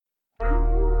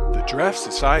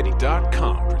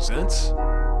DraftSociety.com presents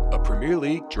a Premier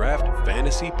League Draft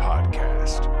Fantasy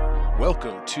Podcast.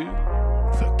 Welcome to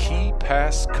the Key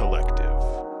Pass Collective.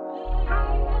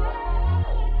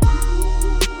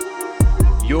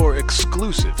 Your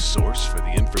exclusive source for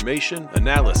the information,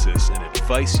 analysis, and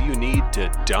advice you need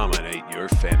to dominate your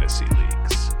fantasy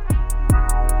leagues.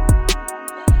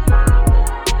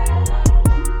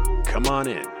 Come on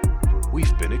in.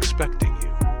 We've been expecting you.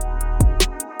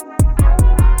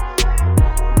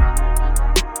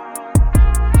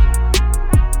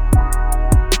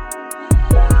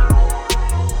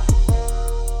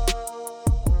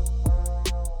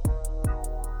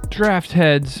 Draft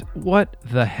heads, what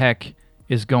the heck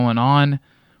is going on?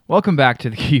 Welcome back to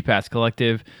the Key Pass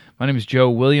Collective. My name is Joe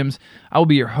Williams. I will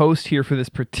be your host here for this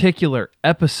particular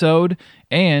episode,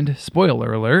 and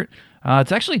spoiler alert,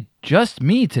 it's actually just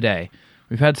me today.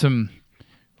 We've had some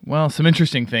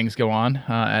interesting things go on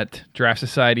at Draft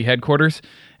Society headquarters,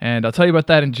 and I'll tell you about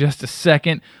that in just a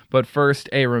second. But first,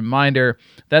 a reminder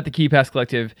that the Key Pass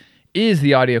Collective is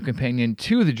the audio companion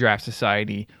to the Draft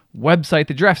Society website.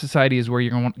 The Draft Society is where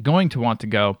you're going to want to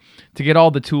go to get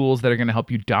all the tools that are going to help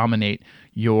you dominate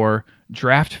your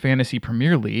Draft Fantasy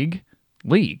Premier League.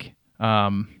 League.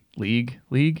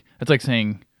 That's like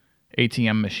saying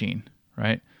ATM machine,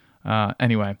 right?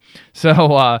 Anyway,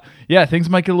 so things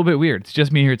might get a little bit weird. It's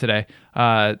just me here today.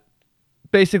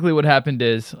 Basically what happened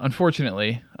is,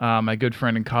 unfortunately, my good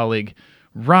friend and colleague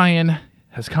Ryan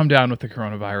has come down with the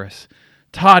coronavirus.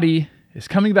 Toddy is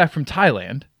coming back from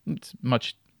Thailand. It's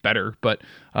much better, but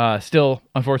still,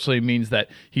 unfortunately, means that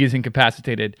he is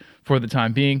incapacitated for the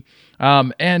time being.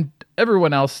 And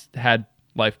everyone else had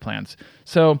life plans.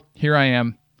 So here I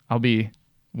am. I'll be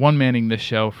one-manning this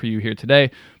show for you here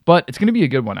today, but it's going to be a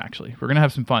good one, actually. We're going to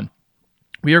have some fun.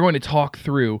 We are going to talk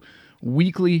through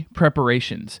weekly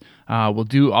preparations. We'll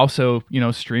do also,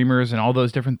 streamers and all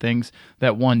those different things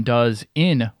that one does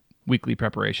in weekly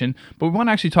preparation, but we want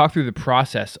to actually talk through the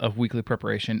process of weekly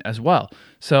preparation as well.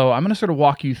 So I'm going to sort of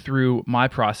walk you through my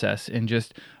process and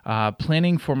just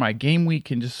planning for my game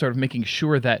week and just sort of making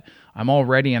sure that I'm all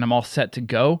ready and I'm all set to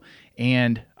go.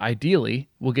 And ideally,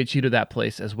 we'll get you to that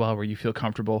place as well where you feel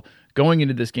comfortable going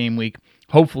into this game week,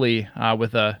 hopefully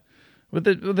with a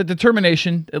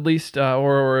determination, at least,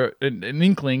 or an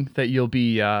inkling that you'll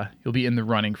be in the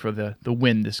running for the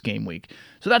win this game week.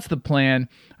 So that's the plan.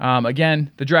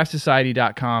 Again, the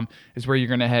DraftSociety.com is where you're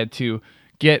going to head to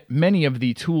get many of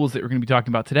the tools that we're going to be talking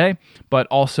about today, but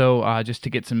also just to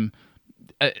get some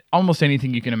almost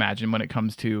anything you can imagine when it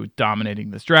comes to dominating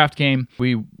this draft game.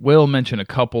 We will mention a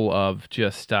couple of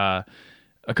tools, a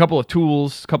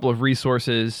couple of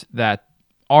resources that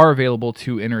are available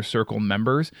to Inner Circle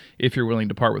members. If you're willing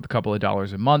to part with a couple of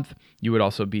dollars a month, you would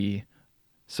also be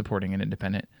supporting an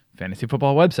independent fantasy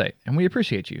football website, and we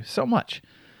appreciate you so much.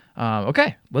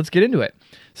 Okay, let's get into it.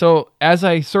 So, as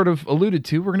I sort of alluded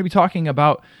to, we're going to be talking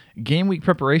about game week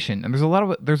preparation, and there's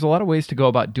a lot of ways to go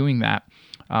about doing that.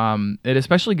 It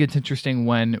especially gets interesting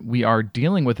when we are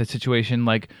dealing with a situation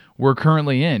like we're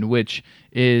currently in, which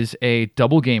is a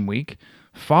double game week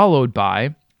followed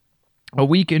by a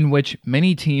week in which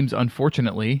many teams,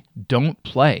 unfortunately, don't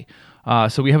play.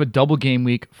 So we have a double game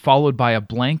week followed by a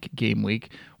blank game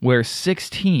week where 6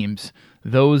 teams,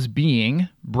 those being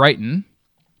Brighton,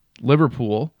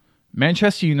 Liverpool,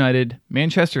 Manchester United,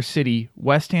 Manchester City,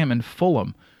 West Ham, and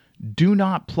Fulham, do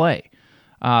not play.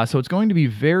 So it's going to be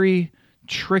very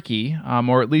tricky,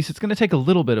 or at least it's going to take a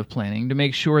little bit of planning to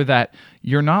make sure that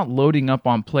you're not loading up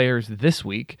on players this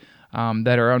week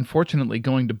that are unfortunately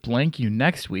going to blank you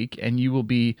next week, and you will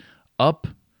be up,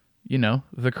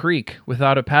 the creek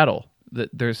without a paddle.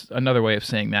 There's another way of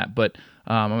saying that, but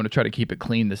I'm going to try to keep it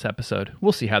clean this episode.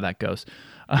 We'll see how that goes.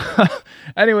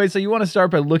 Anyway, so you want to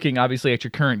start by looking, obviously, at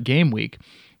your current game week.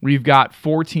 We've got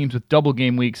 4 teams with double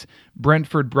game weeks: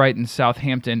 Brentford, Brighton,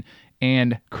 Southampton,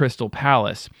 and Crystal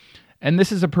Palace. And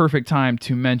this is a perfect time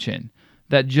to mention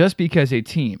that just because a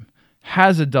team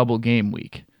has a double game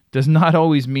week does not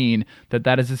always mean that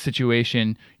that is a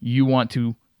situation you want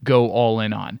to go all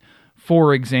in on.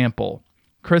 For example,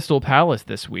 Crystal Palace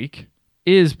this week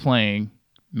is playing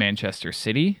Manchester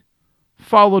City,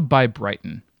 followed by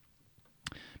Brighton.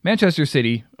 Manchester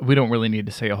City, we don't really need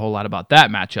to say a whole lot about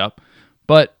that matchup,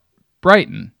 but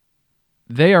Brighton,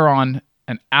 they are on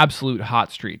an absolute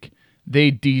hot streak.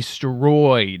 They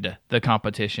destroyed the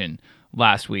competition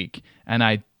last week, and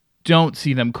I don't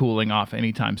see them cooling off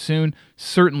anytime soon,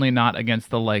 certainly not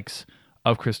against the likes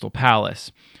of Crystal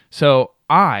Palace. So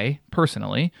I,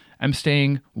 personally, am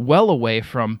staying well away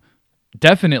from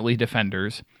definitely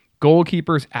defenders,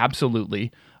 goalkeepers,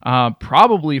 absolutely,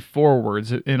 probably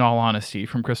forwards, in all honesty,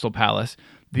 from Crystal Palace.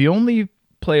 The only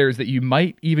players that you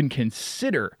might even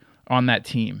consider on that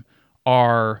team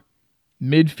are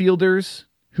midfielders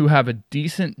who have a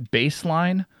decent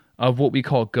baseline of what we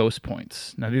call ghost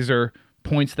points. Now, these are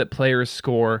points that players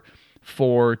score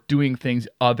for doing things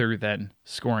other than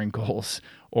scoring goals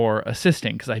or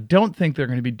assisting, because I don't think they're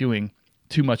going to be doing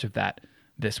too much of that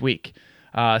this week.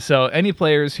 So any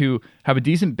players who have a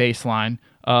decent baseline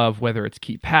of whether it's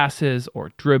key passes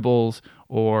or dribbles,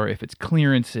 or if it's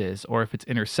clearances, or if it's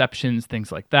interceptions,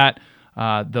 things like that,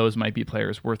 those might be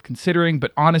players worth considering.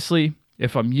 But honestly,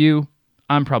 if I'm you,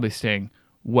 I'm probably staying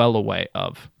well away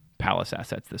of Palace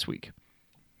assets this week.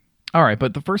 All right,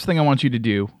 but the first thing I want you to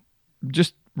do,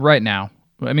 just right now,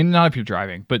 I mean, not if you're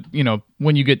driving, but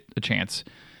when you get a chance,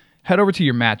 head over to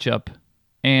your matchup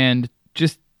and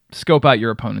just scope out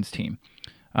your opponent's team.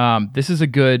 This is a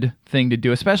good thing to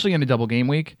do, especially in a double game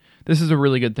week. This is a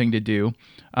really good thing to do,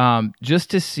 just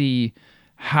to see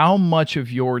how much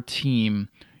of your team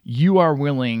you are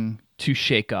willing to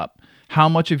shake up. How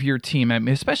much of your team, I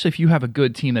mean, especially if you have a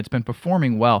good team that's been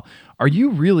performing well, are you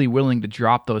really willing to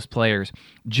drop those players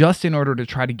just in order to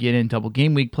try to get in double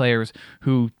game week players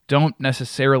who don't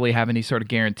necessarily have any sort of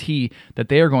guarantee that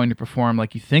they are going to perform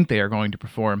like you think they are going to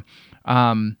perform?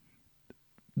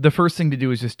 The first thing to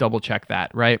do is just double check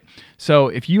that, right? So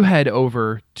if you head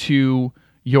over to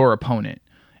your opponent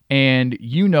and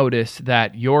you notice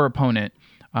that your opponent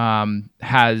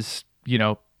has,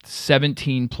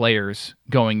 17 players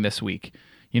going this week,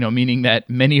 meaning that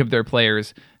many of their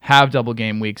players have double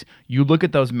game weeks. You look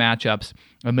at those matchups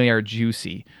and they are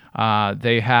juicy.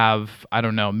 They have, I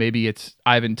don't know, maybe it's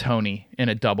Ivan Toney in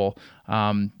a double.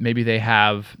 Maybe they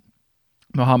have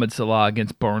Mohamed Salah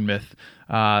against Bournemouth,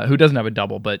 who doesn't have a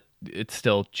double, but it's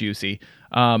still juicy.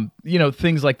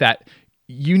 Things like that.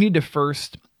 You need to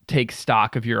first take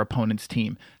stock of your opponent's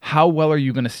team. How well are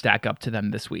you going to stack up to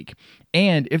them this week?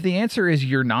 And if the answer is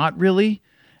you're not really,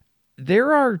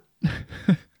 there are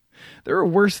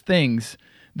worse things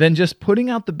than just putting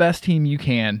out the best team you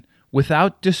can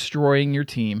without destroying your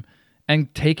team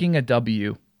and taking a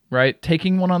W, right?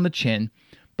 Taking one on the chin.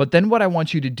 But then what I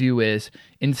want you to do is,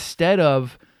 instead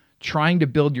of trying to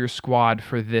build your squad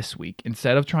for this week,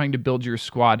 instead of trying to build your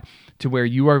squad to where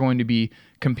you are going to be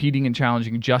competing and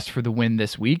challenging just for the win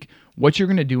this week, what you're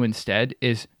going to do instead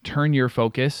is turn your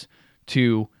focus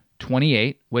to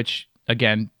 28, which,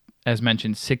 again, as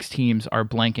mentioned, 6 teams are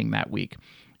blanking that week.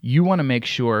 You want to make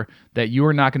sure that you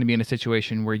are not going to be in a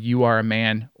situation where you are a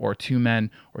man or 2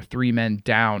 men or 3 men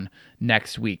down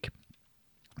next week.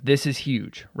 This is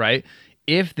huge, right?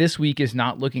 If this week is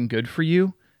not looking good for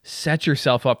you, set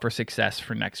yourself up for success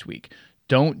for next week.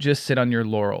 Don't just sit on your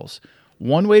laurels.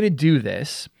 One way to do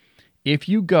this, if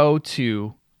you go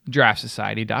to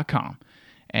draftsociety.com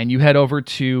and you head over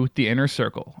to the inner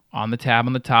circle on the tab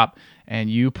on the top and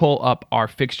you pull up our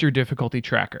fixture difficulty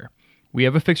tracker. We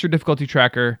have a fixture difficulty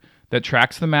tracker that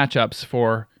tracks the matchups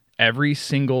for every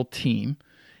single team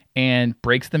and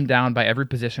breaks them down by every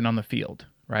position on the field,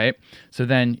 right? So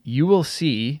then you will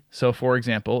see, so for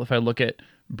example, if I look at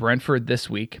Brentford this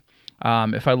week,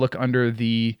 if I look under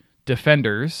the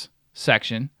defenders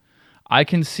section, I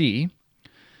can see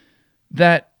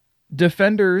that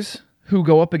defenders who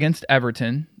go up against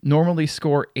Everton normally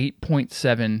score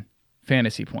 8.7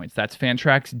 fantasy points. That's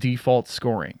Fantrack's default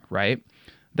scoring, right?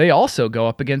 They also go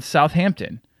up against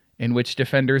Southampton, in which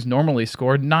defenders normally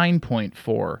score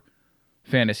 9.4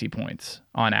 fantasy points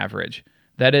on average.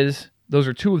 Those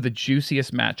are 2 of the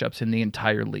juiciest matchups in the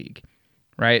entire league,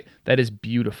 right? That is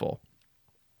beautiful.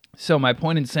 So my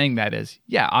point in saying that is,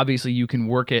 yeah, obviously you can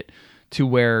work it to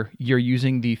where you're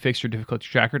using the fixture difficulty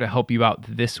tracker to help you out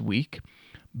this week,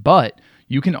 but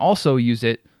you can also use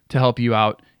it to help you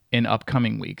out in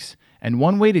upcoming weeks. And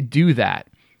one way to do that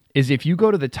is if you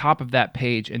go to the top of that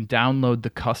page and download the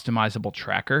customizable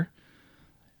tracker,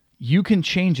 you can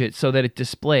change it so that it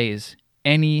displays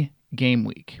any game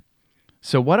week.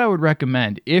 So what I would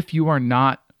recommend, if you are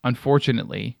not,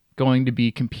 unfortunately, going to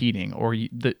be competing or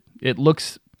it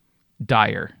looks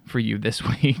dire for you this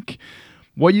week,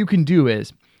 what you can do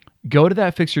is go to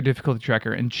that fixture difficulty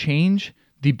tracker and change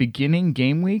the beginning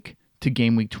game week to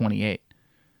game week 28.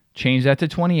 Change that to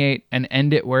 28 and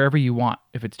end it wherever you want.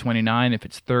 If it's 29, if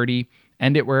it's 30,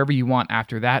 end it wherever you want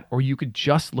after that, or you could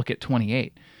just look at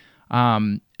 28.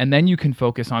 And then you can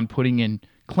focus on putting in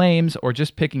claims or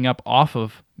just picking up off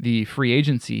of the free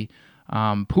agency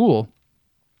pool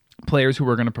players who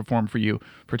are going to perform for you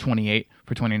for 28,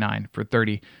 for 29, for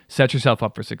 30. Set yourself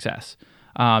up for success.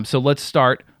 So let's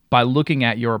start by looking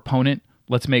at your opponent.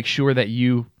 Let's make sure that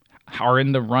you are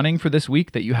in the running for this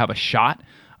week, that you have a shot.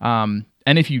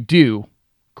 And if you do,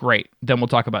 great. Then we'll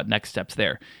talk about next steps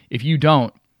there. If you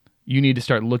don't, you need to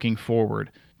start looking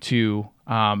forward to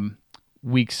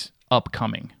weeks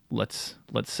upcoming. Let's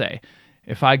say,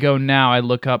 if I go now, I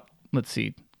look up. Let's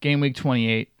see, game week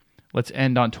 28. Let's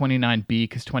end on 29B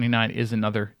because 29 is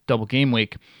another double game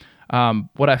week.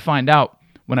 What I find out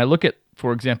when I look at,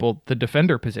 for example, the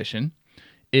defender position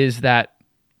is that,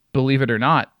 believe it or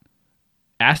not,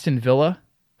 Aston Villa,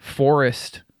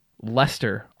 Forest,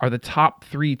 Leicester are the top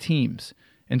 3 teams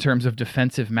in terms of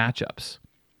defensive matchups.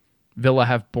 Villa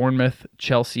have Bournemouth,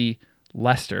 Chelsea,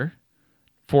 Leicester.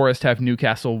 Forest have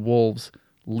Newcastle, Wolves,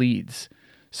 Leeds.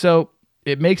 So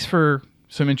it makes for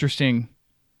some interesting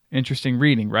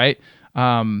reading, right?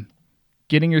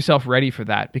 Getting yourself ready for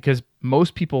that, because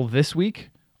most people this week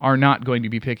are not going to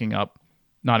be picking up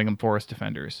Nottingham Forest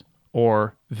defenders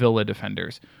or Villa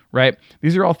defenders, right?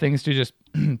 These are all things to just,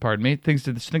 things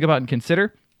to think about and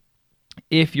consider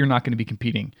if you're not going to be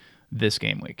competing this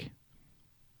game week.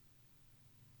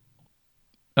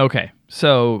 Okay,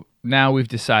 so now we've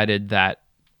decided that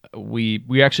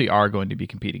we actually are going to be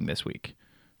competing this week,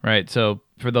 right? So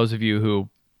for those of you who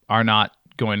are not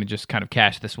going to just kind of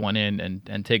cash this one in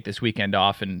and take this weekend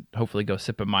off and hopefully go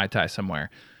sip a Mai Tai somewhere,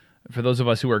 for those of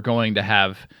us who are going to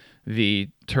have the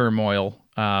turmoil,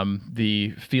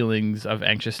 the feelings of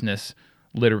anxiousness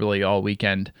literally all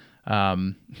weekend,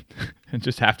 and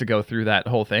just have to go through that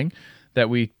whole thing that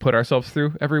we put ourselves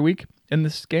through every week in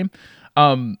this game,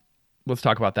 let's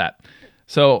talk about that.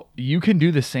 So you can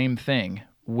do the same thing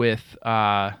with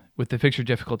the fixture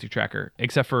difficulty tracker,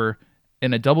 except for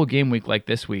in a double game week like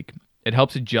this week, it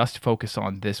helps it just focus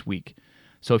on this week.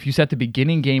 So if you set the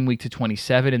beginning game week to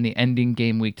 27 and the ending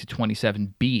game week to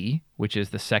 27B, which is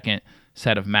the second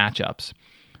set of matchups,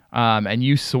 and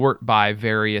you sort by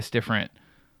various different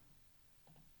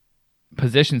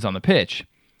positions on the pitch,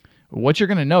 what you're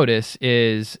going to notice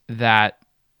is that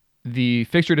the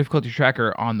fixture difficulty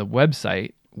tracker on the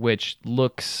website, which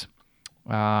looks,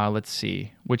 4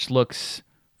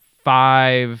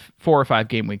 or 5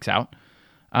 game weeks out,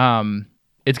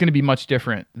 it's going to be much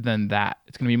different than that.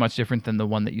 It's going to be much different than the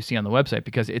one that you see on the website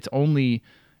because it's only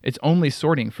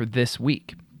sorting for this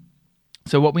week.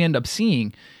 So what we end up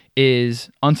seeing is,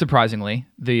 unsurprisingly,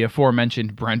 the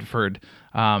aforementioned Brentford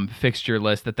fixture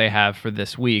list that they have for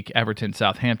this week, Everton,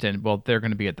 Southampton, well, they're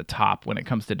going to be at the top when it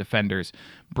comes to defenders.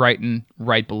 Brighton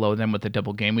right below them with a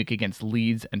double game week against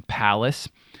Leeds and Palace.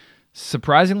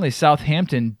 Surprisingly,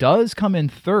 Southampton does come in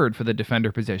third for the defender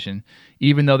position,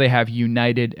 even though they have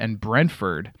United and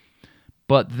Brentford.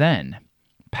 But then,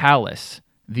 Palace,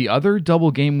 the other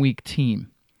double game week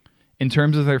team, in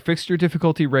terms of their fixture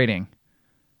difficulty rating,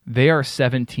 they are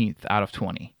 17th out of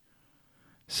 20.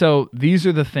 So these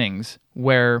are the things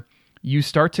where you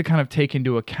start to kind of take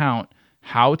into account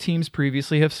how teams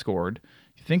previously have scored.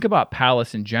 Think about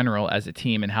Palace in general as a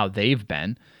team and how they've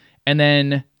been. And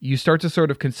then you start to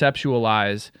sort of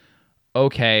conceptualize,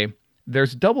 okay,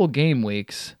 there's double game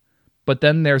weeks, but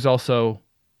then there's also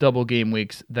double game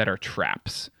weeks that are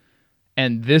traps.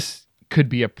 And this could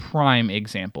be a prime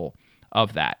example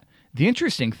of that. The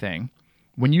interesting thing,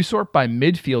 when you sort by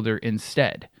midfielder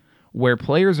instead, where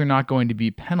players are not going to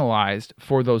be penalized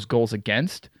for those goals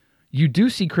against, you do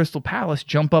see Crystal Palace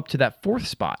jump up to that 4th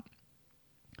spot.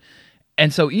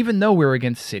 And so even though we're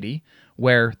against City,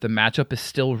 where the matchup is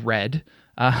still red,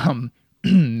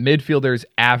 midfielders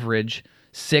average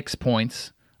 6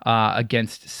 points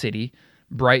against City.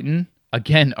 Brighton,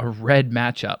 again, a red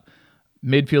matchup.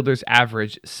 Midfielders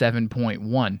average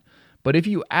 7.1. But if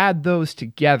you add those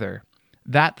together,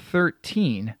 that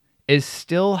 13 is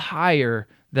still higher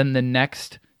than the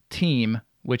next team,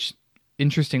 which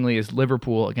interestingly is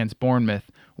Liverpool against Bournemouth,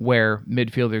 where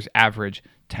midfielders average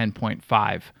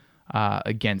 10.5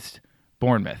 against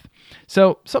Bournemouth.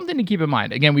 So something to keep in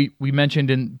mind. Again, we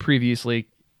mentioned previously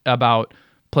about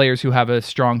players who have a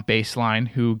strong baseline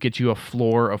who get you a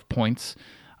floor of points.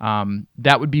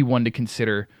 That would be one to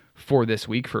consider for this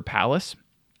week for Palace.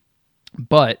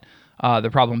 But the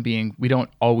problem being we don't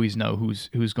always know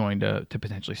who's going to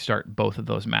potentially start both of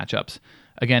those matchups.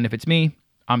 Again, if it's me,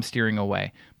 I'm steering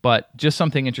away. But just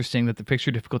something interesting that the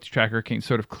fixture difficulty tracker can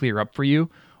sort of clear up for you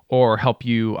or help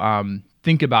you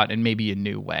think about in maybe a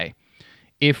new way.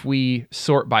 If we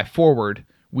sort by forward,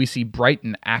 we see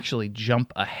Brighton actually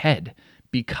jump ahead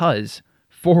because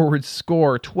forwards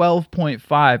score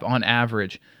 12.5 on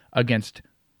average against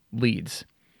Leeds,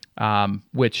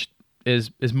 which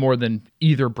is more than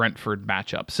either Brentford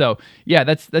matchup. So yeah,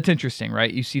 that's interesting,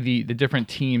 right? You see the different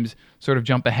teams sort of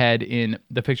jump ahead in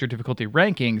the fixture difficulty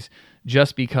rankings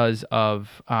just because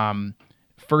of,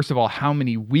 first of all, how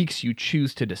many weeks you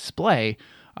choose to display,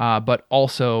 but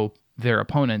also their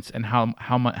opponents and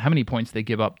how many points they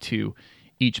give up to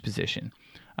each position.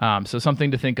 So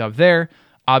something to think of there.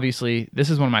 Obviously, this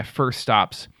is one of my first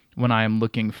stops when I am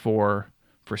looking for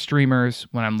streamers,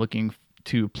 when I'm looking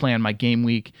to plan my game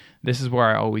week. This is where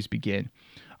I always begin.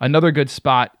 Another good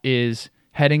spot is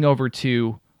heading over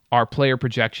to our player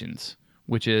projections,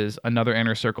 which is another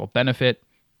Inner Circle benefit.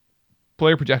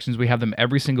 Player projections, we have them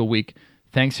every single week,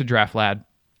 thanks to DraftLad.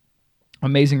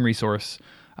 Amazing resource,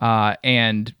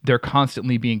 and they're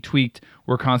constantly being tweaked.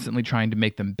 We're constantly trying to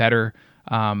make them better.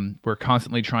 We're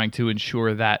constantly trying to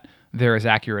ensure that they're as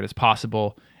accurate as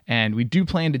possible. And we do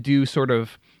plan to do sort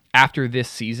of after this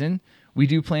season, we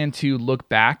do plan to look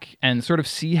back and sort of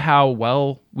see how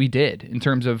well we did in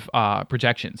terms of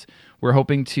projections. We're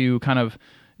hoping to kind of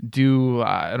do,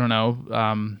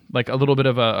 like a little bit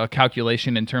of a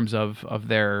calculation in terms of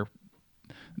their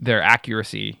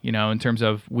accuracy, in terms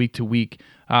of week to week,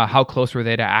 how close were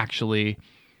they to actually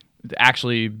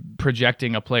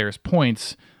projecting a player's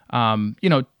points,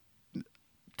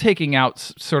 taking out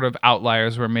sort of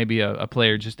outliers where maybe a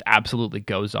player just absolutely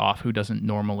goes off who doesn't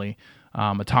normally,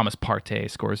 a Thomas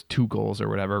Partey scores 2 goals or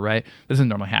whatever, right? Doesn't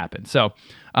normally happen. So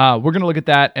we're going to look at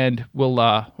that, and we'll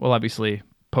obviously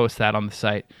post that on the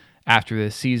site after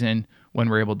this season when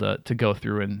we're able to go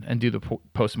through and do the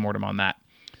post-mortem on that.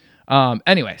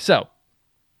 Anyway, so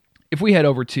if we head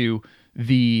over to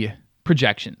the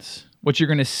projections, what you're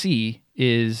going to see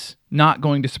is not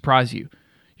going to surprise you.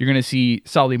 You're going to see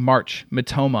Solly March,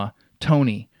 Matoma,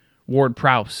 Tony,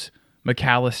 Ward-Prowse,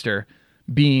 McAllister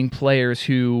being players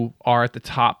who are at the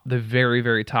top, the very,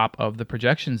 very top of the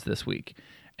projections this week.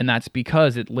 And that's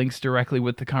because it links directly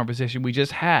with the conversation we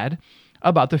just had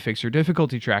about the fixture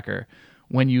difficulty tracker.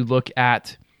 When you look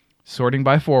at sorting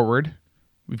by forward,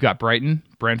 we've got Brighton,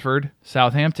 Brentford,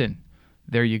 Southampton.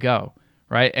 There you go,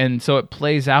 right? And so it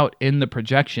plays out in the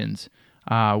projections,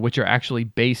 which are actually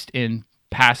based in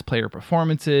past player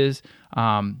performances,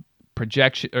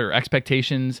 projection or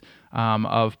expectations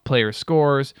of player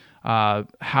scores,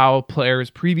 how players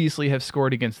previously have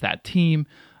scored against that team.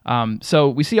 So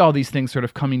we see all these things sort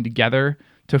of coming together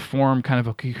to form kind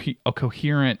of a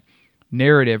coherent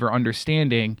narrative or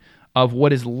understanding of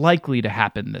what is likely to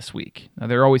happen this week. Now,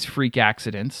 there are always freak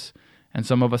accidents, and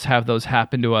some of us have those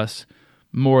happen to us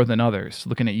more than others.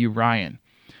 Looking at you, Ryan.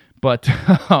 But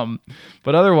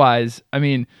otherwise, I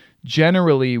mean,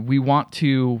 generally, I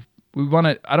don't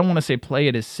want to say play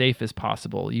it as safe as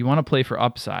possible. You want to play for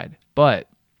upside, but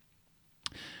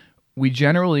we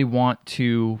generally want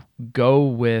to go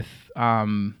with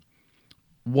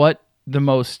what the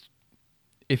most,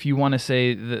 if you want to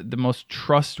say the most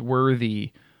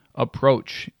trustworthy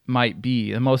approach might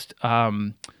be,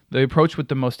 the approach with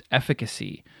the most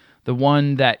efficacy, the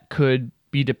one that could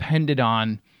be depended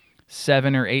on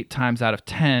 7 or 8 times out of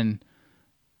 10,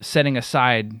 setting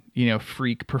aside,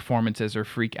 freak performances or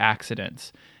freak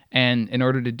accidents. And in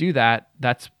order to do that,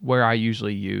 that's where I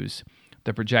usually use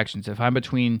the projections. If I'm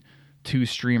between 2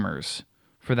 streamers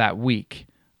for that week,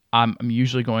 I'm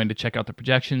usually going to check out the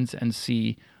projections and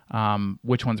see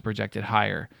which one's projected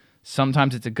higher.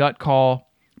 Sometimes it's a gut call,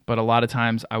 but a lot of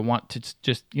times I want to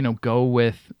just, go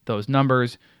with those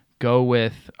numbers, go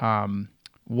with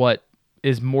what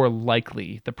is more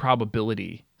likely, the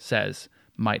probability says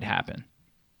might happen.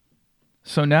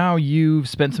 So now you've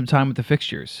spent some time with the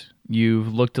fixtures.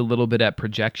 You've looked a little bit at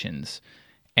projections,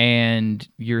 and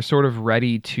you're sort of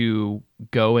ready to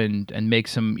go and make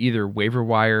some either waiver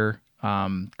wire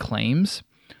claims,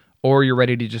 or you're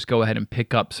ready to just go ahead and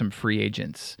pick up some free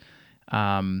agents,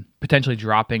 potentially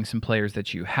dropping some players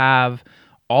that you have.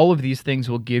 All of these things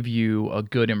will give you a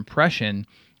good impression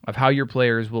of how your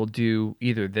players will do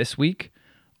either this week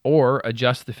or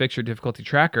adjust the fixture difficulty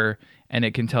tracker, and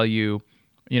it can tell you,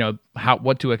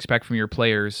 what to expect from your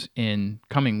players in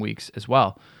coming weeks as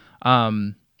well.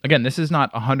 Again, this is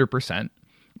not 100%,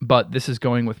 but this is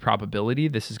going with probability.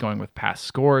 This is going with past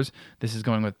scores. This is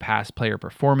going with past player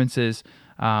performances.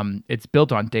 It's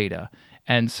built on data.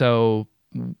 And so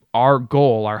our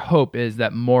goal, our hope is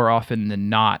that more often than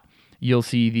not, you'll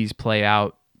see these play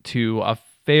out to a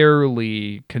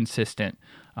fairly consistent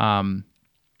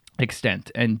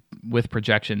extent. And with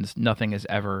projections, nothing is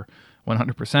ever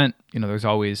 100%. There's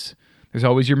always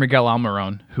your Miguel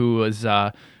Almiron who is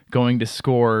going to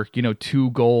score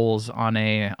 2 goals on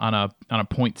a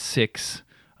 0.6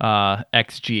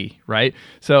 xG, right?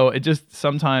 So it just,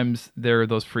 sometimes there are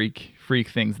those freak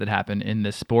things that happen in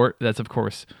this sport. That's of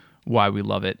course why we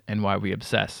love it and why we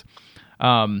obsess.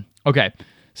 Okay,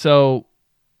 so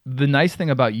the nice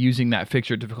thing about using that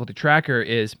fixture difficulty tracker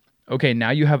is, okay, now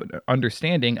you have an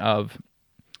understanding of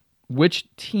which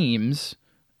teams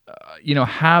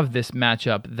have this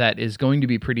matchup that is going to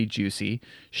be pretty juicy,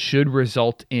 should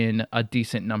result in a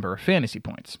decent number of fantasy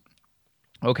points.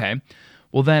 Okay,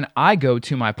 well then I go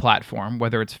to my platform,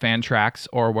 whether it's Fantrax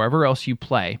or wherever else you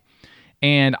play,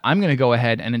 and I'm going to go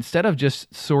ahead and instead of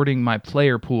just sorting my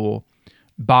player pool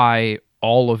by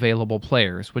all available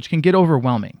players, which can get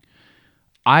overwhelming,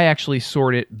 I actually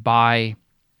sort it by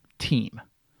team.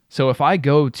 So if I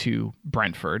go to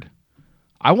Brentford,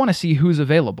 I want to see who's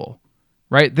available,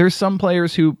 right? There's some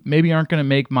players who maybe aren't going to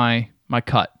make my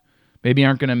cut, maybe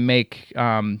aren't going to make,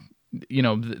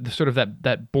 the sort of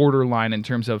that borderline in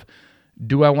terms of,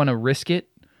 do I want to risk it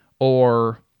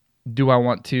or do I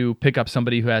want to pick up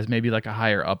somebody who has maybe like a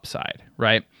higher upside,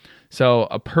 right? So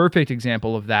a perfect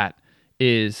example of that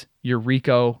is your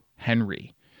Rico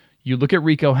Henry. You look at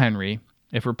Rico Henry,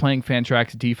 if we're playing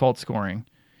Fantrax default scoring,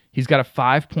 he's got a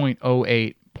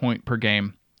 5.08 point per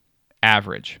game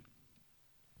average.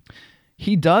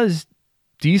 He does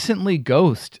decently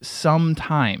ghost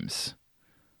sometimes.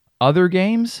 Other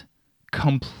games,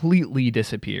 completely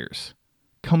disappears.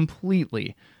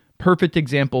 Completely. Perfect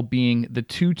example being the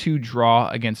 2-2 draw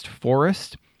against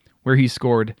Forest, where he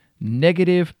scored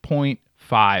negative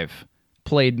 0.5,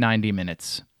 played 90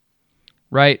 minutes.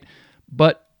 Right?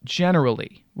 But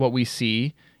generally, what we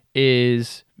see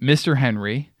is Mr.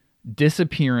 Henry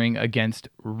disappearing against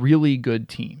really good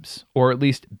teams, or at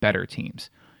least better teams.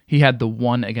 He had the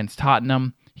 1 against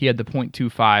Tottenham. He had the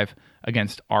 0.25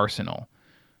 against Arsenal.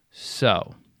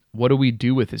 So, what do we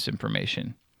do with this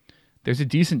information? There's a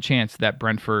decent chance that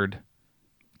Brentford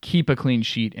keep a clean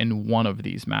sheet in one of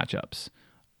these matchups.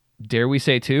 Dare we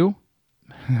say 2?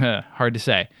 Hard to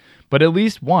say. But at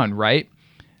least 1, right?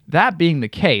 That being the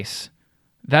case,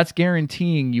 that's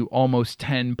guaranteeing you almost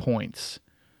 10 points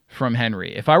from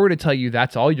Henry. If I were to tell you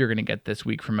that's all you're going to get this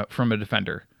week from a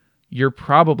defender, you're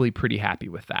probably pretty happy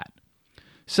with that.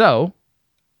 So,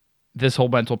 this whole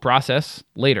mental process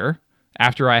later,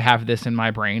 after I have this in my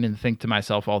brain and think to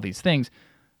myself all these things,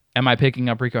 am I picking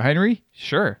up Rico Henry?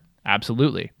 Sure,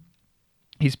 absolutely.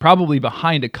 He's probably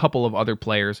behind a couple of other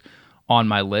players on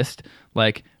my list,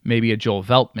 like maybe a Joel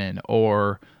Veltman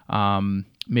or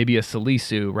maybe a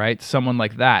Salisu, right? Someone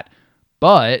like that.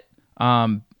 But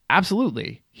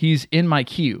absolutely, he's in my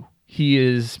queue. He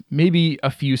is maybe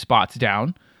a few spots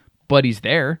down, but he's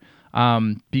there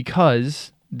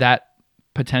because that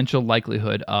potential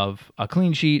likelihood of a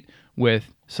clean sheet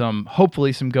with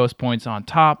hopefully some ghost points on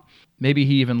top. Maybe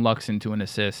he even lucks into an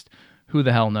assist. Who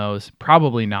the hell knows?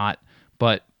 Probably not,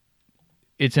 but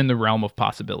it's in the realm of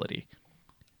possibility.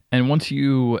 And once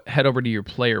you head over to your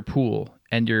player pool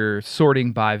and you're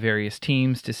sorting by various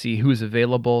teams to see who's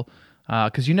available,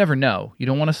 because you never know. You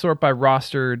don't want to sort by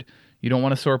rostered. You don't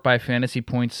want to sort by fantasy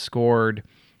points scored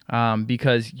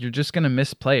because you're just going to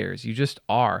miss players. You just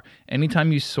are.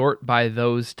 Anytime you sort by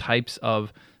those types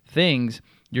of things,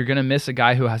 you're going to miss a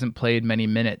guy who hasn't played many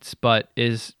minutes but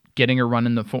is getting a run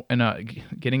in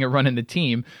the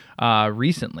team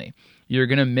recently. You're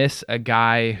going to miss a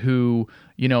guy who,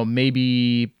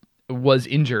 maybe was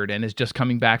injured and is just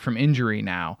coming back from injury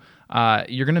now.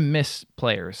 You're going to miss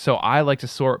players. So I like to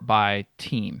sort by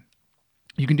team.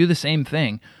 You can do the same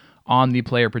thing on the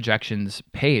player projections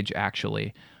page,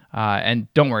 actually.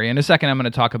 And don't worry, in a second, I'm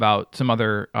going to talk about some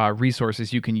other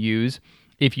resources you can use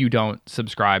if you don't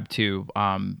subscribe to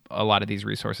a lot of these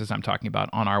resources I'm talking about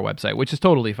on our website, which is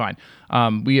totally fine.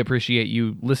 We appreciate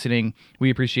you listening. We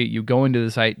appreciate you going to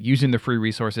the site, using the free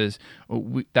resources.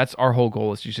 That's our whole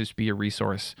goal, is to just be a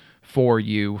resource for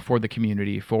you, for the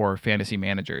community, for fantasy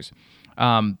managers.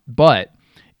 But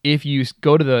if you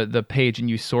go to the page and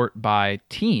you sort by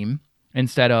team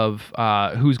instead of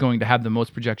who's going to have the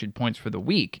most projected points for the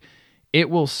week,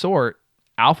 it will sort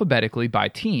alphabetically by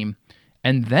team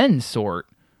and then sort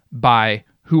by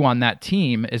who on that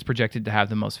team is projected to have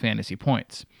the most fantasy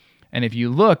points. And if you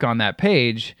look on that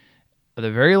page, the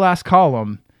very last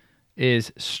column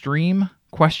is stream ?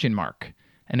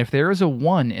 And if there is a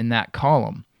 1 in that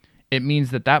column, it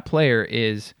means that player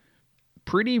is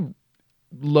pretty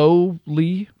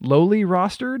lowly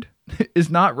rostered, is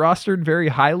not rostered very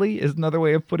highly, is another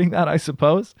way of putting that, I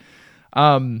suppose.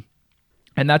 And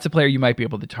that's a player you might be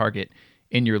able to target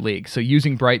in your league. So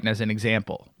using Brighton as an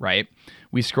example, right?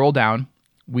 We scroll down,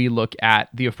 we look at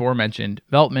the aforementioned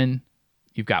Veltman,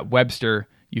 you've got Webster,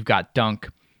 you've got Dunk,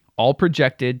 all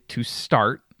projected to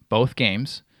start both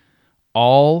games,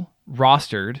 all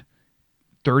rostered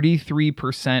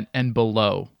 33% and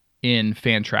below in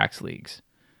Fantrax leagues,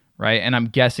 right? And I'm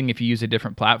guessing if you use a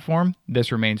different platform,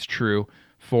 this remains true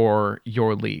for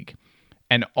your league.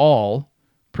 And all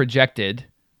projected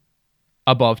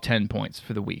above 10 points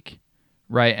for the week.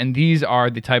 Right, and these are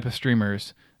the type of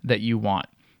streamers that you want.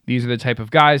 These are the type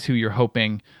of guys who you're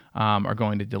hoping are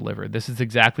going to deliver. This is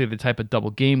exactly the type of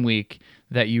double game week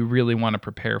that you really want to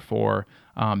prepare for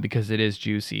because it is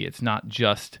juicy. It's not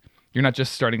just, you're not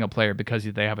just starting a player because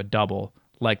they have a double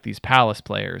like these Palace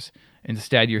players.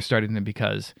 Instead, you're starting them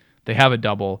because they have a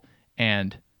double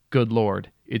and good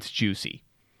Lord, it's juicy.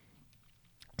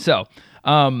 So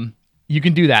you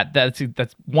can do that.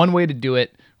 That's one way to do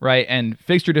it, right? And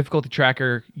fixture difficulty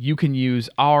tracker, you can use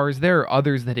ours. There are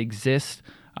others that exist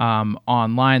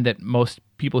online that most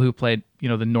people who played,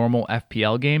 the normal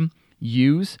FPL game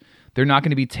use. They're not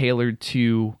going to be tailored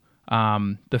to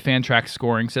the Fantrax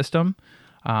scoring system,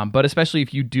 but especially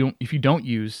if you don't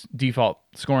use default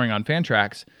scoring on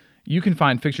Fantrax, you can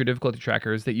find fixture difficulty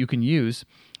trackers that you can use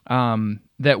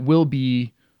that will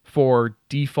be for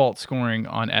default scoring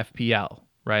on FPL,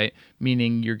 right?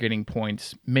 Meaning you're getting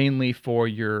points mainly for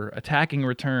your attacking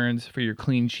returns, for your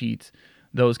clean sheets,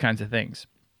 those kinds of things.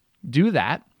 Do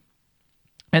that,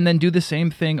 and then do the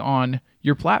same thing on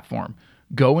your platform.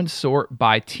 Go and sort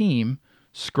by team,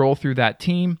 scroll through that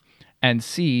team, and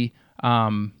see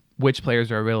which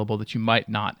players are available that you might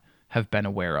not have been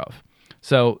aware of.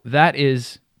 So that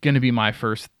is going to be my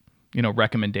first,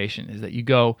 recommendation, is that you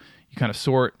kind of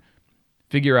sort,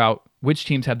 figure out which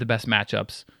teams have the best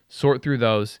matchups, sort through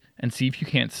those, and see if you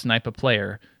can't snipe a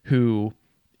player who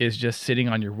is just sitting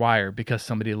on your wire because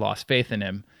somebody lost faith in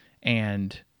him,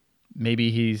 and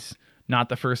maybe he's not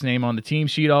the first name on the team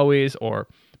sheet always, or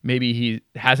maybe he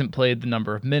hasn't played the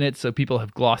number of minutes, so people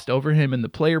have glossed over him in the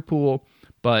player pool,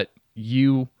 but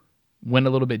you went a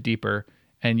little bit deeper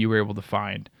and you were able to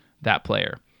find that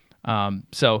player.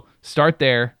 So start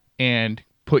there and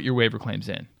put your waiver claims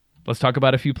in. Let's talk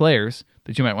about a few players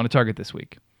that you might want to target this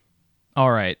week.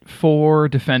 All right, for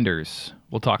defenders,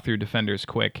 we'll talk through defenders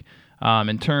quick.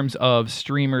 In terms of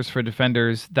streamers for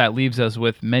defenders, that leaves us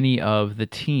with many of the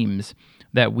teams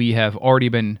that we have already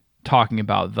been talking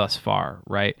about thus far,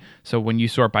 right? So when you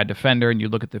sort by defender and you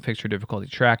look at the fixture difficulty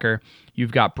tracker,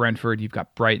 you've got Brentford, you've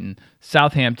got Brighton,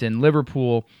 Southampton,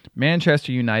 Liverpool,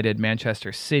 Manchester United,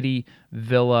 Manchester City,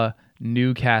 Villa,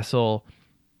 Newcastle.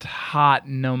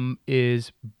 Tottenham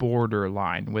is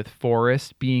borderline, with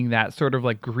Forest being that sort of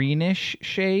like yellowish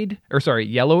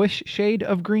shade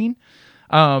of green.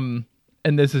 And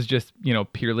this is just,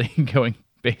 purely going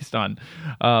based on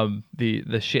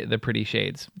the pretty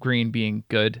shades, green being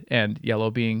good and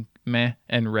yellow being meh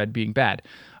and red being bad.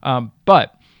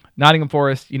 But Nottingham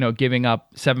Forest, giving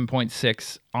up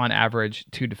 7.6 on average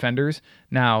to defenders.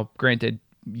 Now, granted,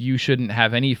 you shouldn't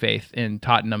have any faith in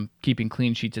Tottenham keeping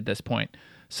clean sheets at this point.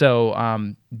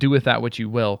 So do with that what you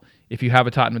will. If you have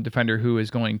a Tottenham defender who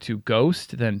is going to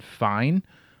ghost, then fine.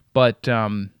 But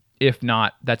if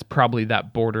not, that's probably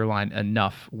that borderline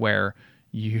enough where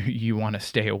you want to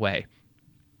stay away.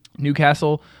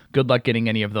 Newcastle, good luck getting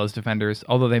any of those defenders,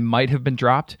 although they might have been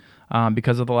dropped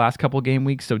because of the last couple game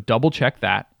weeks. So double check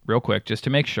that real quick just to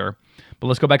make sure. But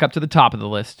let's go back up to the top of the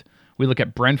list. We look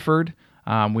at Brentford.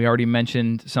 We already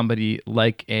mentioned somebody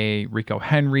like a Rico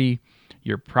Henry.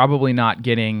 You're probably not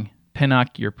getting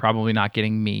Pinnock. You're probably not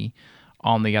getting me.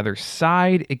 On the other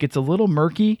side, it gets a little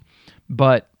murky,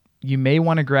 but you may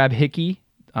want to grab Hickey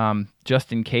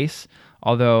just in case,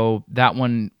 although that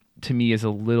one to me is a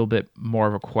little bit more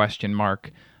of a question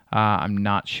mark. I'm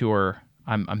not sure.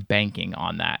 I'm banking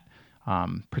on that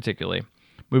particularly.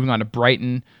 Moving on to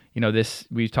Brighton,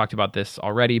 we've talked about this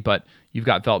already, but you've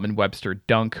got Veltman, Webster,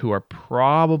 Dunk, who are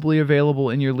probably available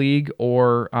in your league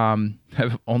or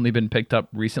have only been picked up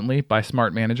recently by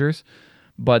smart managers.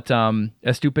 But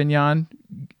Estupinian,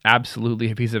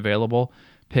 absolutely, if he's available,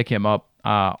 pick him up.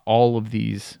 All of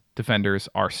these defenders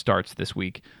are starts this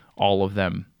week. All of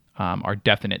them are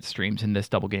definite streams in this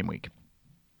double game week.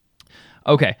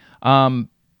 Okay, kind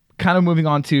of moving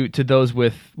on to those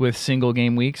with single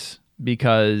game weeks,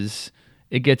 because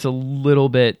it gets a little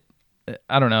bit,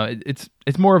 I don't know, it's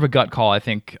more of a gut call, I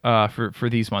think, for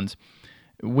these ones.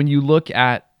 When you look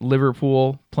at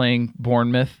Liverpool playing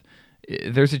Bournemouth,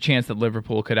 there's a chance that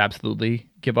Liverpool could absolutely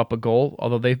give up a goal,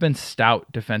 although they've been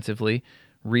stout defensively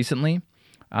recently.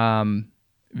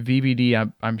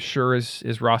 VVD, I'm sure, is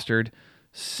rostered.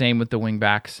 Same with the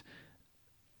wingbacks.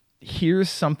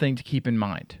 Here's something to keep in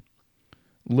mind.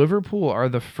 Liverpool are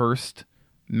the first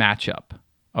matchup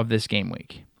of this game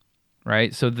week,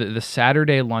 right? So the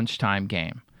Saturday lunchtime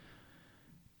game.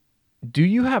 Do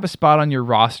you have a spot on your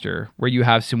roster where you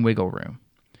have some wiggle room?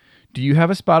 Do you have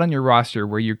a spot on your roster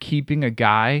where you're keeping a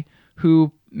guy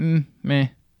who,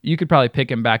 you could probably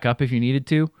pick him back up if you needed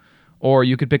to, or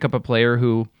you could pick up a player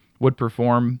who would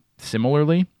perform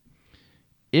similarly?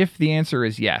 If the answer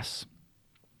is yes,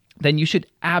 then you should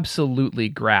absolutely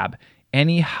grab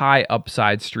any high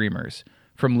upside streamers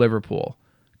from Liverpool,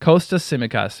 Kostas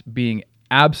Tsimikas being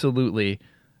absolutely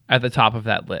at the top of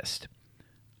that list.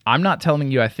 I'm not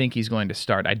telling you I think he's going to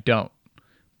start. I don't.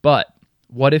 But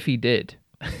what if he did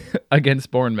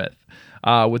against Bournemouth?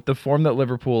 With the form that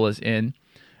Liverpool is in,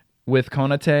 with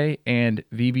Konate and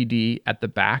VVD at the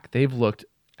back, they've looked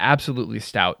absolutely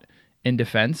stout in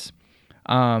defense.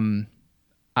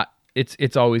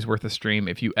 It's always worth a stream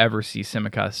if you ever see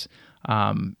Tsimikas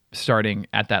starting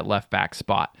at that left back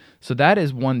spot. So that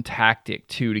is one tactic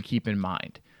too to keep in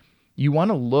mind. You want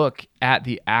to look at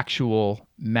the actual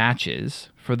matches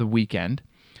for the weekend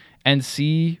and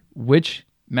see which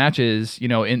matches,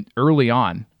 in early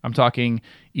on. I'm talking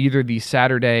either the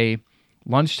Saturday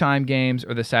lunchtime games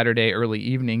or the Saturday early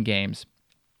evening games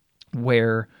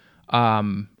where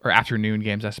or afternoon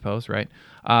games, I suppose, right?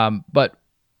 But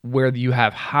where you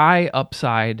have high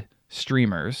upside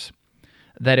streamers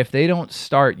that if they don't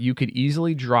start, you could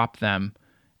easily drop them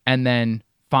and then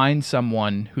find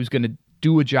someone who's going to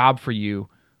do a job for you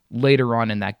later on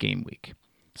in that game week.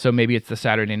 So maybe it's the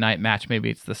Saturday night match, maybe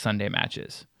it's the Sunday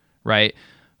matches, right?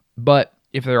 But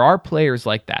if there are players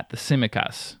like that, the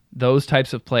Tsimikas, those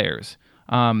types of players,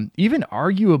 even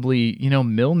arguably,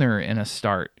 Milner in a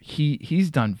start, he's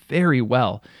done very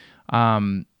well.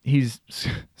 He's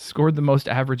scored the most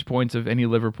average points of any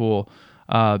Liverpool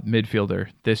midfielder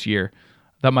this year.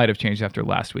 That might have changed after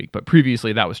last week, but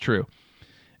previously that was true.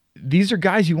 These are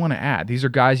guys you want to add. These are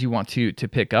guys you want to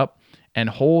pick up and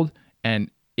hold. And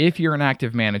if you're an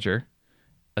active manager,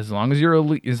 as long as your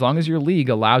league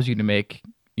allows you to make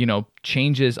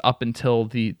changes up until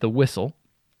the whistle,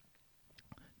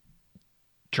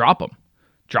 drop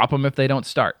them if they don't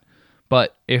start.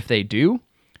 But if they do,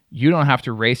 you don't have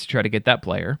to race to try to get that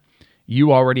player.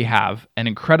 You already have an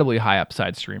incredibly high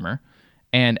upside streamer.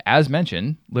 And as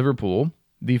mentioned, Liverpool,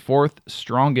 the fourth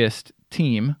strongest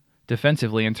team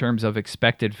defensively in terms of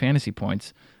expected fantasy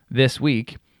points this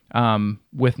week,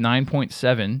 with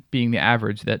 9.7 being the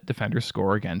average that defenders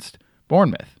score against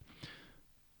Bournemouth.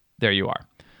 There you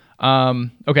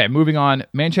are. Okay, moving on.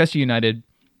 Manchester United,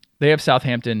 they have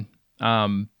Southampton.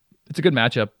 It's a good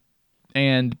matchup,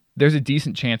 and there's a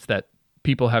decent chance that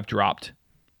people have dropped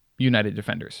United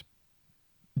defenders.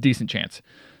 Decent chance.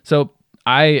 So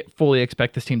I fully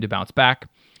expect this team to bounce back.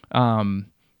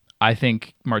 I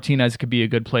think Martinez could be a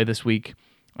good play this week.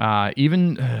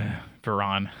 Even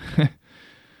Varane.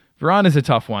 Varane is a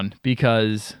tough one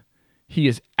because he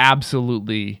is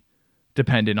absolutely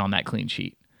dependent on that clean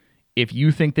sheet. If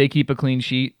you think they keep a clean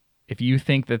sheet, if you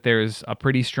think that there's a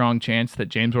pretty strong chance that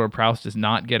James Ward-Prowse does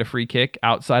not get a free kick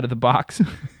outside of the box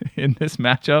in this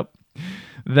matchup,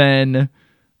 then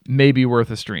maybe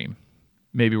worth a stream.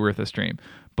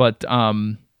 But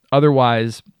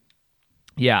otherwise,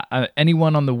 yeah,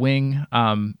 anyone on the wing,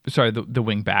 the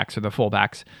wing backs or the full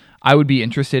backs, I would be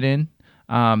interested in.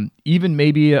 Even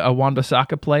maybe a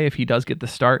Wan-Bissaka play if he does get the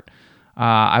start.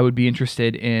 I would be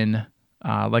interested in,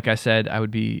 like I said,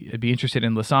 I'd be interested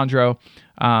in Lissandro.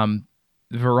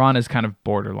 Varane is kind of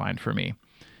borderline for me.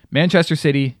 Manchester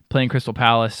City playing Crystal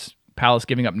Palace. Palace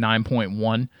giving up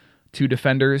 9.1 to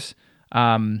defenders.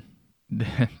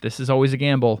 This is always a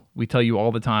gamble. We tell you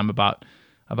all the time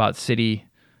about City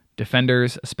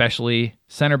defenders, especially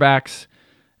center backs.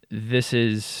 This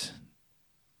is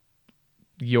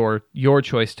your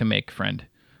choice to make, friend.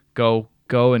 Go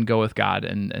with God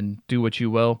and do what you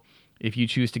will. If you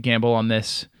choose to gamble on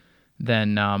this,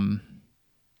 then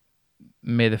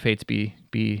may the fates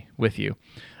be with you.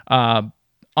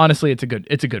 Honestly, it's a good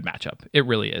matchup. It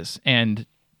really is. And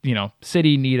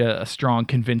City need a strong,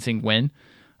 convincing win.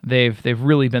 They've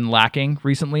really been lacking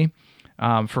recently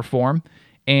for form,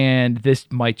 and this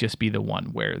might just be the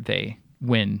one where they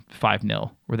win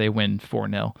 5-0, where they win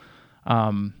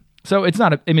 4-0. So it's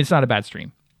not a bad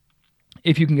stream.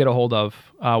 If you can get a hold of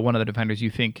one of the defenders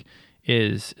you think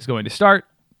is going to start,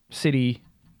 City,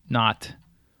 not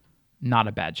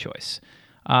a bad choice.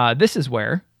 This is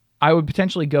where I would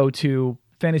potentially go to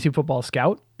Fantasy Football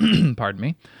Scout, pardon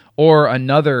me, or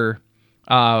another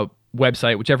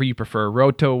website, whichever you prefer.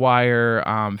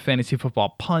 RotoWire, Fantasy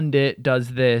Football Pundit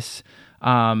does this.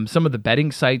 Some of the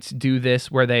betting sites do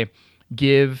this where they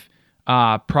give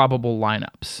probable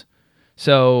lineups.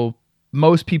 So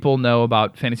most people know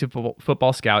about Fantasy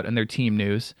Football Scout and their team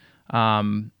news.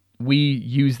 We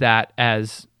use that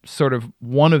as sort of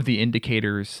one of the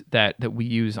indicators that we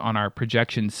use on our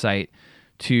projection site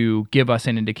to give us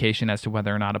an indication as to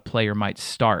whether or not a player might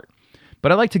start.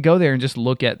 But I like to go there and just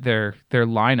look at their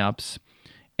lineups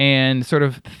and sort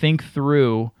of think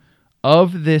through,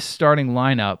 of this starting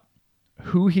lineup,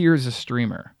 who here is a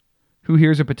streamer? Who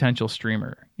here is a potential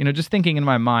streamer? Just thinking in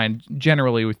my mind,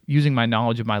 generally with using my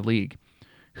knowledge of my league,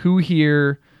 who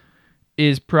here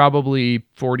is probably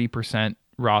 40%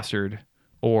 rostered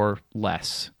or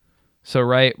less? So,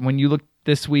 right, when you look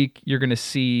this week, you're going to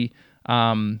see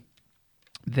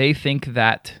they think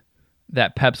that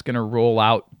Pep's going to roll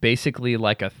out basically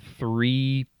like a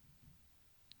 3-4-3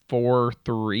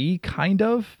 kind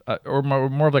of, or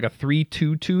more of like a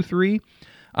 3-2-2-3.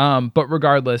 But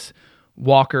regardless,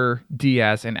 Walker,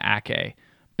 Diaz, and Ake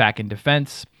back in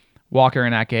defense. Walker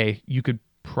and Ake, you could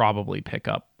probably pick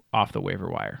up off the waiver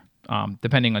wire,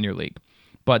 depending on your league.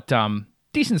 But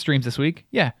decent streams this week.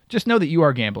 Yeah, just know that you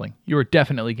are gambling. You are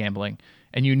definitely gambling,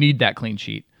 and you need that clean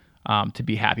sheet to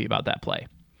be happy about that play.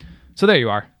 So there you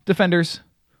are. Defenders.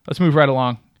 Let's move right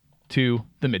along to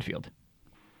the midfield.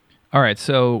 All right,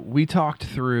 so we talked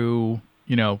through,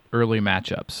 early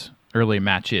matches,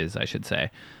 I should say,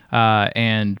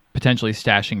 and potentially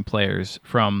stashing players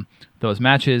from those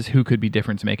matches who could be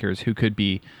difference makers, who could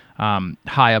be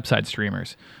high upside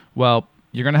streamers. Well,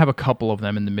 you're going to have a couple of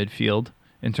them in the midfield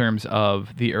in terms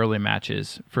of the early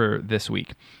matches for this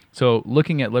week. So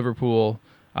looking at Liverpool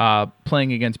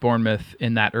playing against Bournemouth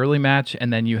in that early match,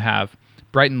 and then you have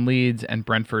Brighton Leeds and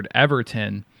Brentford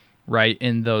Everton right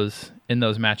in those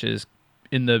matches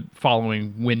in the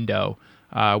following window,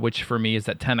 which for me is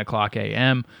at 10 o'clock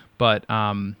a.m., but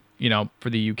for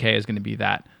the UK is going to be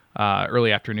that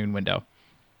early afternoon window.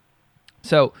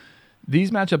 So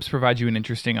these matchups provide you an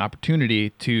interesting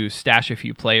opportunity to stash a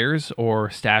few players or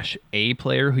stash a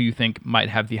player who you think might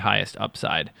have the highest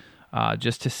upside,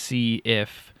 just to see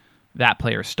if that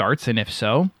player starts, and if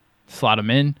so, slot them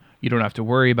in. You don't have to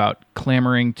worry about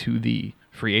clamoring to the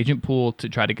free agent pool to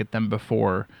try to get them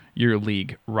before your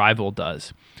league rival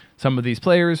does. Some of these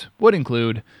players would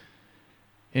include,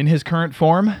 in his current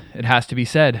form, it has to be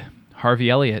said, Harvey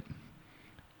Elliott.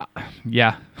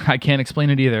 Yeah, I can't explain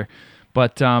it either,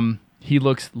 but he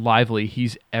looks lively.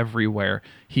 He's everywhere.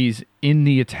 He's in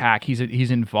the attack. He's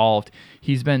involved.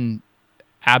 He's been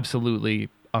absolutely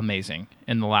amazing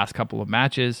in the last couple of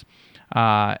matches,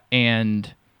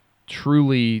 and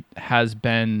truly has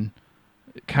been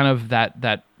kind of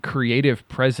that creative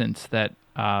presence that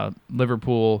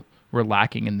Liverpool were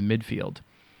lacking in the midfield.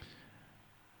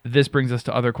 This brings us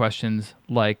to other questions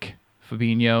like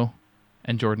Fabinho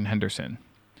and Jordan Henderson.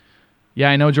 Yeah,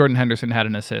 I know Jordan Henderson had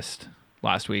an assist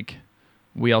last week.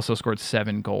 We also scored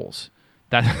 7 goals.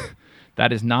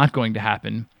 That is not going to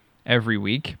happen every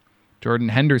week. Jordan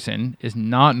Henderson is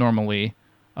not normally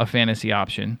a fantasy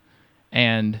option,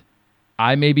 and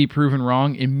I may be proven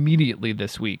wrong immediately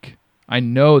this week. I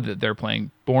know that they're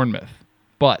playing Bournemouth,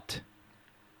 but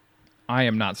I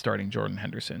am not starting Jordan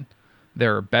Henderson.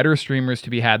 There are better streamers to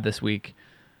be had this week.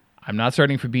 I'm not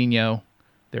starting Fabinho.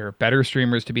 There are better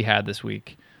streamers to be had this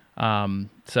week.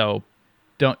 So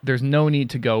there's no need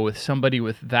to go with somebody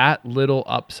with that little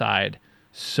upside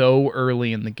so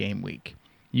early in the game week.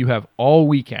 You have all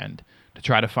weekend to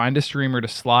try to find a streamer to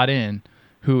slot in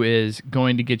who is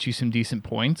going to get you some decent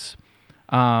points.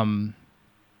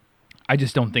 I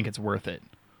just don't think it's worth it.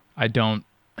 I don't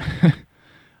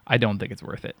think it's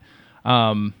worth it.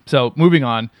 So moving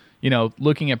on,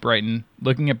 looking at Brighton,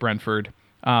 looking at Brentford,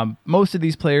 most of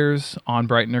these players on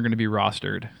Brighton are going to be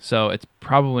rostered, so it's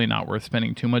probably not worth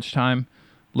spending too much time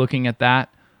looking at that.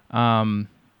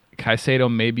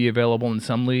 Caicedo may be available in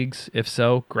some leagues. If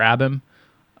so, grab him.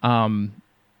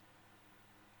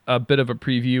 A bit of a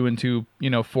preview into,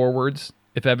 forwards.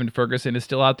 If Evan Ferguson is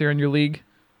still out there in your league,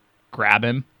 grab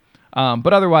him.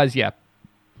 But otherwise, yeah,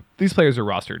 these players are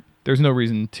rostered. There's no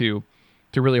reason to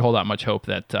really hold out much hope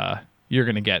that you're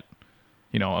going to get,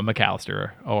 a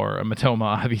McAllister or a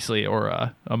Matoma, obviously, or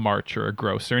a March or a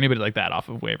Gross or anybody like that off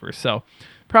of waivers. So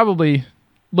probably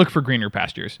look for greener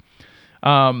pastures.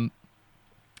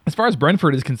 As far as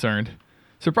Brentford is concerned,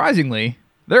 surprisingly,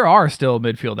 there are still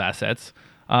midfield assets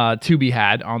to be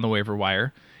had on the waiver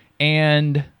wire.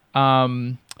 And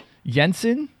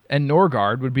Jensen and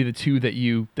Norgard would be the two that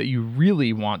you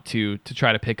really want to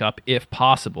try to pick up if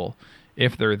possible,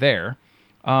 if they're there.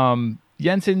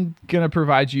 Jensen going to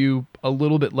provide you a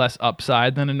little bit less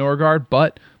upside than a Norgard,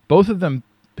 but both of them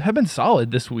have been solid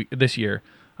this year.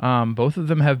 Both of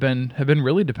them have been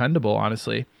really dependable,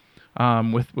 honestly,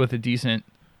 with a decent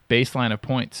baseline of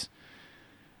points.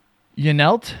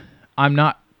 Janelt, I'm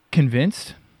not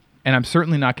convinced, and I'm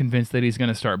certainly not convinced that he's going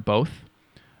to start both.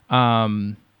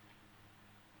 One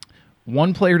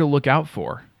player to look out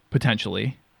for,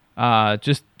 potentially,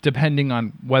 just depending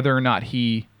on whether or not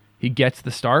he gets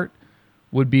the start,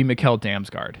 would be Mikel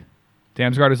Damsgaard.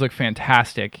 Damsgaard has looked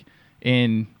fantastic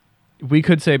in, we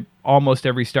could say, almost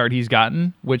every start he's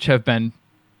gotten, which have been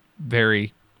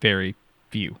very, very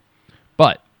few.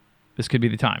 But this could be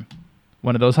the time.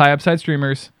 One of those high upside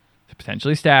streamers to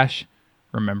potentially stash.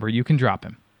 Remember, you can drop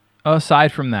him.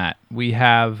 Aside from that, we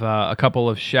have a couple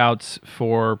of shouts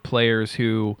for players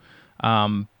who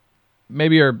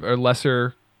maybe are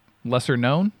lesser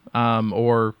known,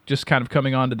 or just kind of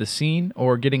coming onto the scene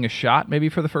or getting a shot maybe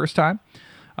for the first time.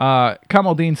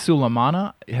 Kamaldeen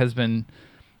Sulemana has been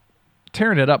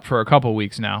tearing it up for a couple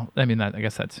weeks now. I mean, I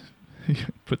guess that's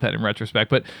put that in retrospect,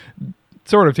 but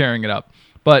sort of tearing it up.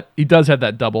 But he does have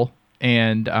that double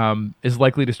and is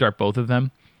likely to start both of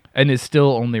them and is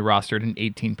still only rostered in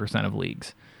 18% of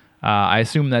leagues. I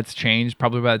assume that's changed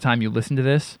probably by the time you listen to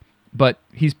this, but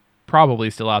he's probably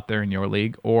still out there in your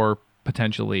league or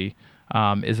potentially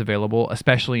is available,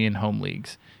 especially in home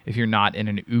leagues if you're not in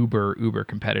an uber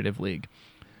competitive league.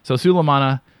 So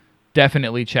Sulemana,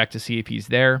 definitely check to see if he's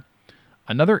there.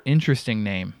 Another interesting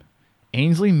name,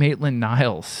 Ainsley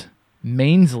Maitland-Niles.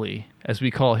 Mainsley, as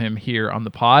we call him here on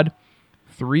the pod,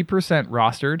 3%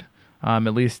 rostered.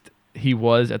 At least he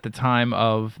was at the time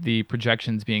of the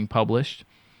projections being published.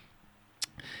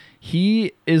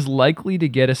 He is likely to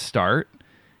get a start,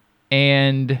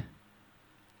 and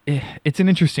it's an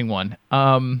interesting one.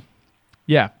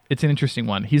 It's an interesting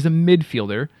one. He's a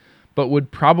midfielder, but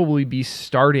would probably be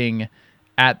starting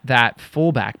at that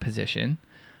fullback position.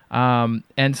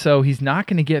 And so he's not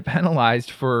going to get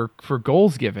penalized for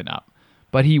goals given up,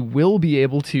 but he will be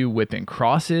able to whip in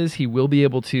crosses. He will be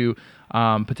able to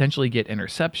potentially get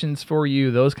interceptions for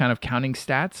you, those kind of counting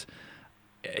stats.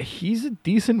 He's a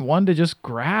decent one to just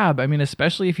grab. I mean,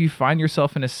 especially if you find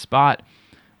yourself in a spot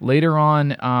later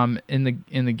on in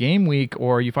the game week,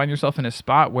 or you find yourself in a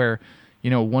spot where,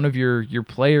 one of your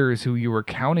players who you were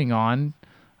counting on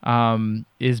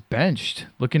is benched.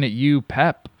 Looking at you,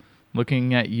 Pep.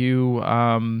 Looking at you,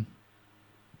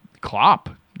 Klopp,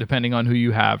 depending on who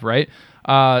you have, right?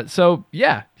 So,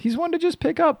 yeah, he's one to just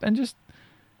pick up and just,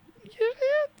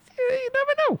 you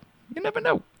never know. You never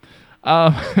know.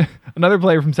 Another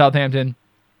player from Southampton,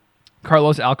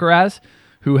 Carlos Alcaraz,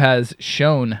 who has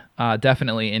shown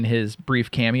definitely in his brief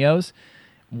cameos,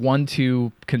 one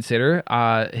to consider.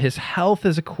 His health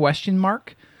is a question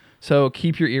mark, so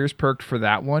keep your ears perked for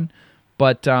that one.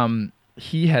 But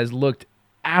he has looked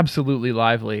absolutely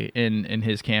lively in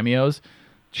his cameos.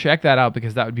 Check that out,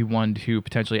 because that would be one to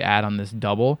potentially add on this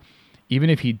double. Even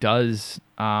if he does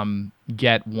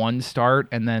get one start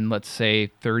and then, let's say,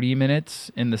 30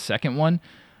 minutes in the second one,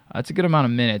 that's a good amount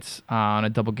of minutes on a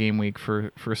double game week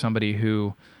for somebody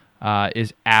who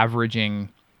is averaging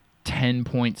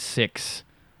 10.6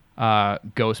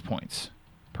 ghost points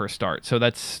per start. So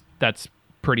that's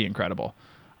pretty incredible.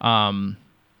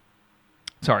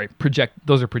 Sorry,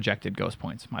 those are projected ghost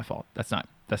points. My fault. That's not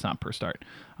per start.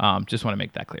 Just want to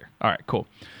make that clear. All right, cool.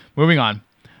 Moving on.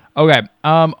 Okay.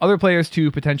 Other players to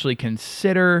potentially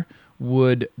consider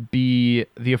would be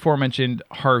the aforementioned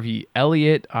Harvey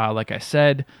Elliott. Like I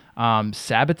said,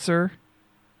 Sabitzer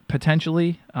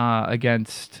potentially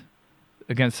against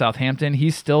Southampton.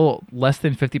 He's still less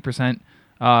than 50%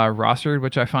 rostered,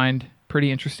 which I find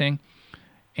pretty interesting.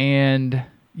 And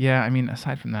yeah, I mean,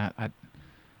 aside from that,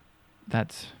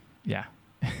 that's a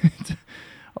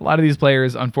lot of these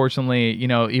players, unfortunately,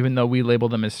 even though we label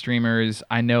them as streamers,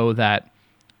 I know that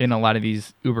in a lot of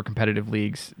these uber competitive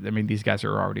leagues, I mean, these guys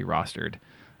are already rostered.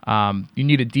 You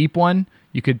need a deep one.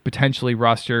 You could potentially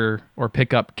roster or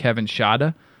pick up Kevin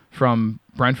Schade from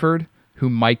Brentford, who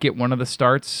might get one of the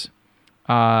starts.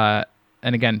 And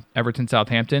again, Everton,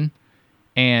 Southampton,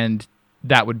 and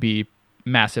that would be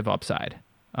massive upside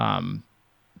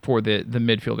for the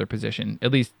midfielder position.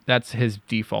 At least that's his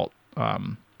default.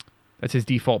 That's his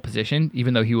default position,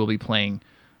 even though he will be playing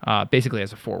basically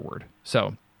as a forward.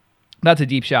 So that's a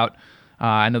deep shout.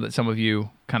 I know that some of you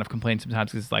kind of complain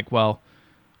sometimes because it's like, well,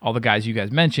 all the guys you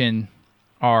guys mentioned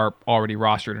are already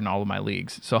rostered in all of my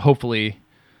leagues. So hopefully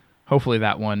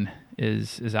that one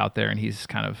is out there and he's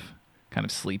kind of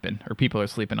sleeping, or people are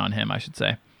sleeping on him, I should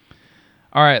say.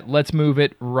 All right, let's move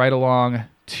it right along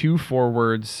to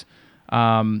forwards.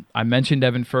 I mentioned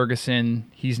Evan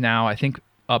Ferguson. He's now, I think,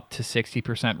 up to 60%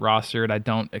 rostered. I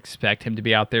don't expect him to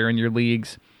be out there in your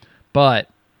leagues, but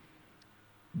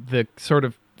the sort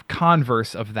of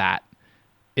converse of that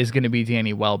is going to be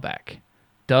Danny Welbeck.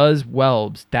 Does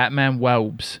Welbs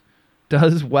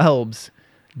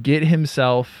get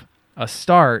himself a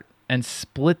start and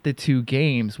split the two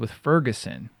games with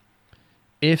Ferguson?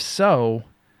 If so,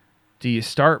 do you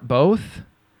start both?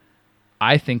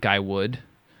 I think I would.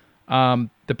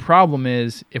 The problem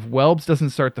is, if Welbs doesn't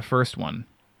start the first one,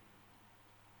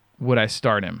 would I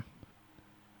start him?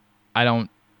 I don't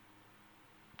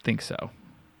think so.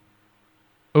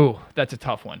 Oh, that's a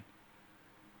tough one.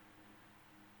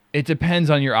 It depends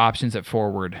on your options at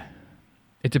forward.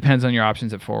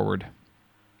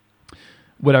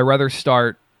 Would I rather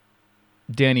start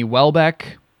Danny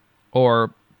Welbeck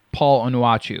or Paul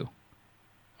Onuachu,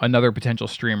 another potential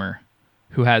streamer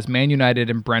who has Man United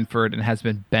and Brentford and has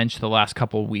been benched the last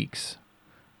couple weeks?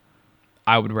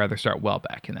 I would rather start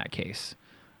Welbeck in that case.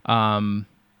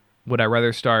 Would I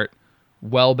rather start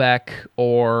Welbeck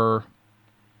or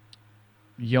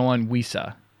Johan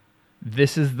Wissa?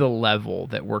 This is the level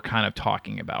that we're kind of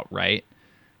talking about, right?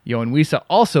 Johan Wissa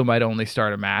also might only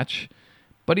start a match,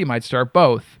 but he might start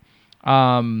both.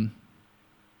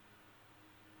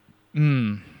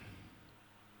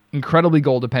 Incredibly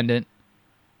goal dependent.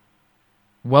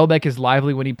 Welbeck is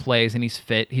lively when he plays and he's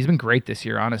fit. He's been great this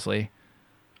year, honestly.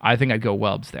 I think I'd go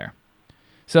Welbs there.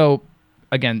 So,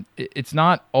 again, it's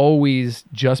not always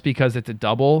just because it's a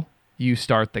double, you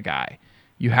start the guy.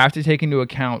 You have to take into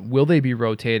account, will they be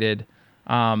rotated?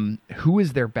 Who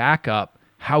is their backup?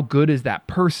 How good is that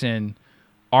person?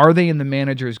 Are they in the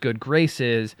manager's good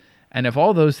graces? And if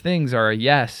all those things are a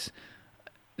yes,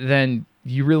 then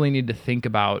you really need to think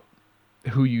about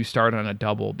who you start on a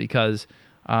double, because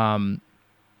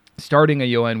starting a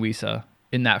Johan Wissa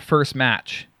in that first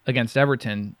match against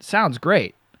Everton sounds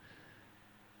great.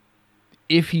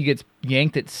 If he gets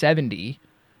yanked at 70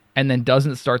 and then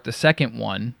doesn't start the second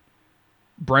one,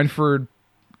 Brentford,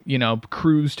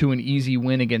 cruise to an easy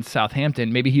win against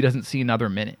Southampton, maybe he doesn't see another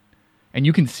minute. And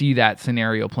you can see that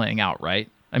scenario playing out, right?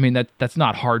 I mean, that's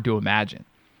not hard to imagine.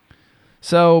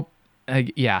 So,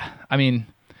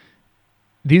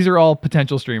 these are all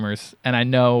potential streamers, and I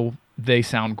know they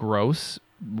sound gross.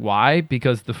 Why?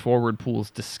 Because the forward pool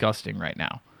is disgusting right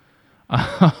now.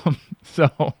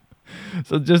 So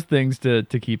just things to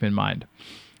keep in mind.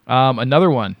 Another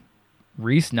one,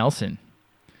 Reiss Nelson.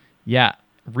 Yeah,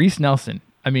 Reiss Nelson.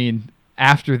 I mean,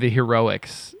 after the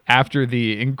heroics, after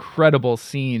the incredible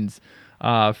scenes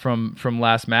from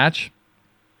last match,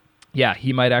 yeah,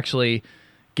 he might actually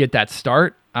get that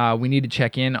start. We need to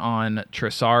check in on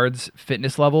Trossard's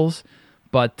fitness levels,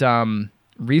 but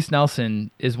Reiss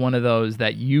Nelson is one of those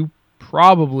that you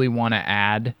probably want to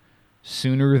add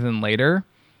sooner than later.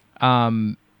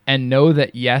 And know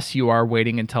that, yes, you are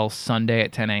waiting until Sunday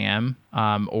at 10 a.m.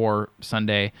 Or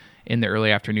Sunday in the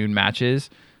early afternoon matches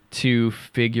to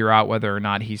figure out whether or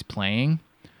not he's playing.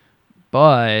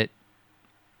 But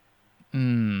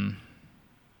you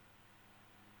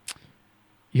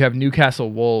have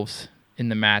Newcastle Wolves in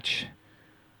the match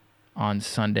on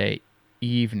Sunday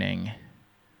evening.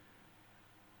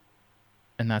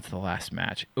 And that's the last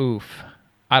match. Oof.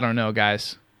 I don't know,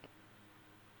 guys.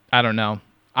 I don't know.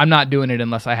 I'm not doing it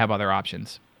unless I have other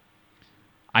options.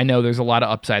 I know there's a lot of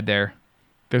upside there.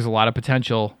 There's a lot of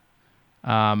potential.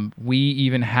 We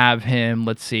even have him,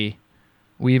 let's see.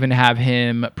 We even have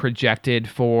him projected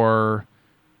for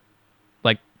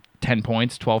like 10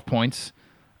 points, 12 points.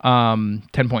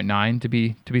 10.9 to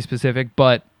be specific,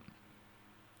 but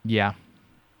yeah.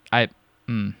 I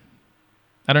don't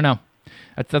know.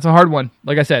 That's a hard one.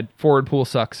 Like I said, forward pool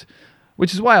sucks.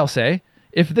 Which is why I'll say,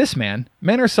 if this man,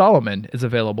 Manor Solomon, is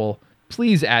available,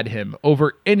 please add him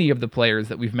over any of the players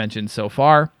that we've mentioned so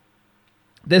far.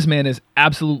 This man is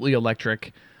absolutely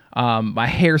electric. My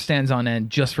hair stands on end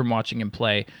just from watching him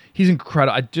play. He's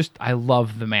incredible. I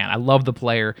love the man. I love the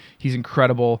player. He's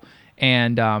incredible.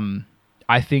 And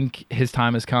I think his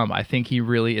time has come. I think he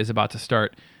really is about to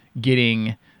start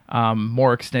getting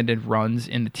more extended runs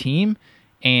in the team.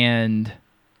 And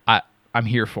I'm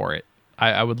here for it.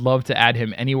 I would love to add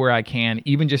him anywhere I can,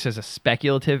 even just as a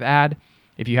speculative add.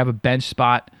 If you have a bench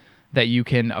spot that you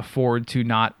can afford to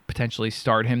not potentially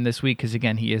start him this week, because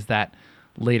again, he is that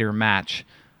later match.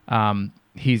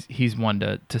 He's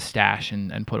one to stash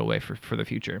and put away for the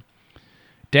future.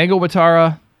 Dango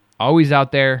Ouattara, always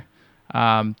out there.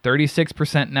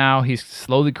 36% now. He's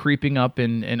slowly creeping up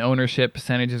in ownership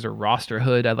percentages, or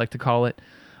rosterhood, I'd like to call it.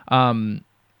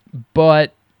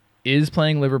 But is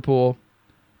playing Liverpool.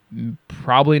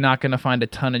 Probably not going to find a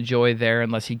ton of joy there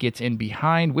unless he gets in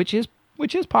behind, which is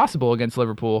possible against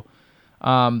Liverpool.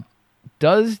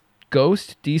 Does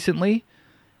ghost decently.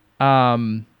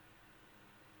 Yeah,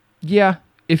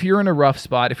 if you're in a rough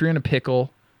spot, if you're in a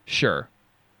pickle, sure.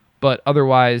 But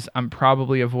otherwise, I'm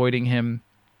probably avoiding him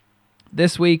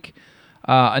this week.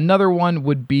 Another one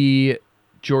would be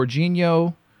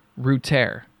Jorginho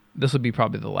Ruter. This would be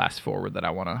probably the last forward that I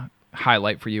want to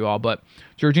highlight for you all. But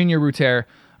Jorginho Ruter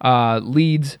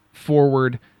leads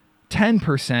forward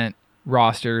 10%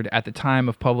 rostered at the time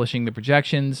of publishing the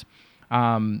projections.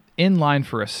 In line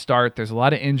for a start. There's a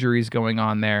lot of injuries going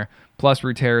on there. Plus,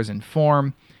 Ruter is in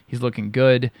form. He's looking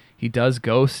good. He does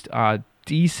ghost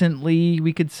decently,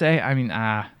 we could say. I mean,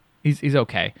 he's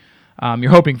okay.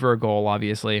 You're hoping for a goal,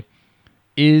 obviously.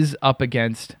 Is up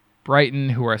against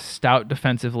Brighton, who are stout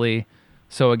defensively.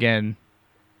 So again,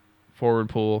 forward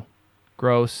pool,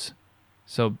 gross.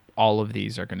 So all of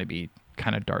these are going to be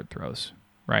kind of dart throws,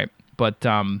 right? But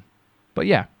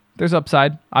yeah, there's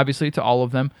upside, obviously, to all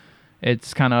of them.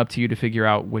 It's kind of up to you to figure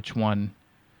out which one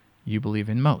you believe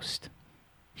in most.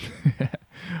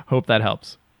 Hope that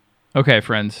helps. Okay,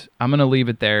 friends, I'm going to leave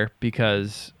it there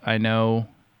because I know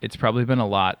it's probably been a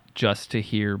lot just to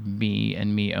hear me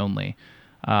and me only.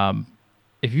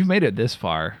 If you've made it this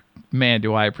far, man,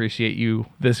 do I appreciate you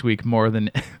this week more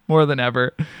than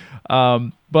ever.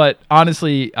 But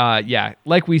honestly, yeah,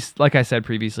 like I said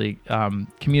previously,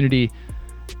 community,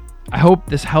 I hope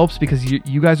this helps because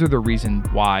you guys are the reason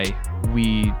why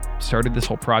we started this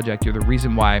whole project. You're the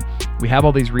reason why we have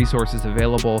all these resources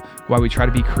available, why we try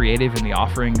to be creative in the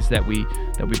offerings that we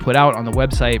put out on the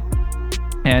website.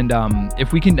 And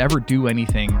if we can ever do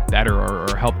anything better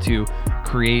or help to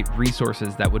create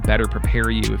resources that would better prepare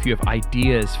you, if you have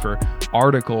ideas for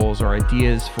articles or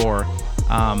ideas for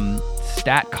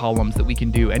stat columns that we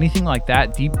can do, anything like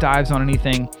that, deep dives on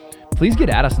anything, please get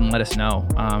at us and let us know.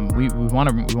 We want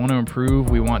to improve.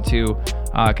 We want to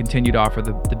continue to offer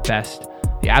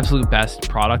the absolute best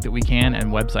product that we can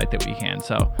and website that we can.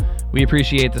 So we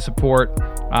appreciate the support.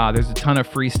 There's a ton of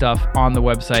free stuff on the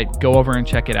website. Go over and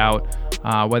check it out.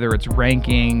 Whether it's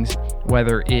rankings,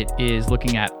 whether it is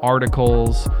looking at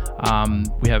articles,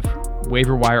 we have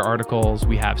waiver wire articles,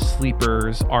 we have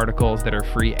sleepers articles that are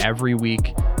free every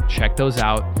week. Check those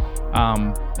out.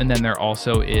 And then there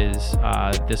also is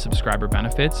the subscriber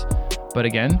benefits. But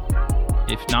again,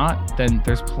 if not, then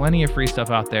there's plenty of free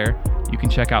stuff out there. You can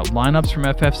check out lineups from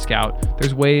FF Scout.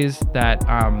 There's ways that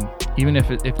even if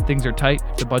things are tight,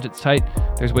 if the budget's tight,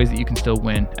 there's ways that you can still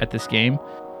win at this game.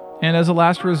 And as a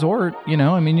last resort, you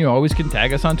always can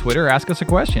tag us on Twitter, ask us a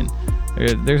question.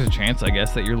 There's a chance, I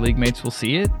guess, that your league mates will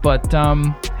see it. But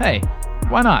hey,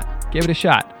 why not? Give it a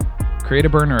shot. Create a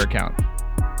burner account.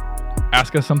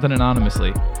 Ask us something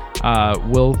anonymously.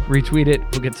 We'll retweet it.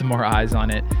 We'll get some more eyes on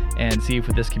it and see if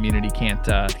this community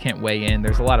can't weigh in.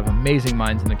 There's a lot of amazing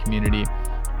minds in the community,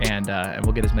 and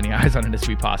we'll get as many eyes on it as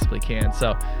we possibly can.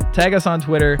 So tag us on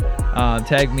Twitter.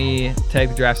 Tag me. Tag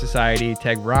the Draft Society.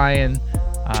 Tag Ryan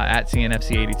at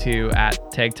CNFC82.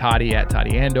 Tag Toddy at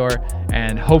Toddy Andor.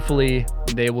 And hopefully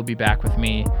they will be back with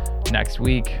me next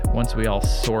week once we all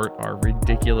sort our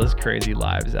ridiculous, crazy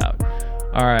lives out.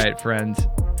 All right, friends.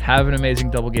 Have an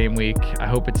amazing double game week. I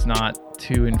hope it's not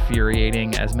too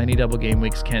infuriating, as many double game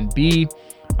weeks can be,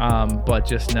 but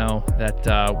just know that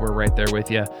we're right there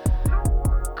with you,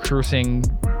 cursing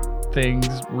things,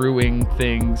 ruining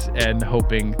things, and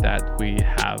hoping that we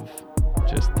have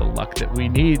just the luck that we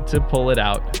need to pull it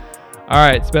out. All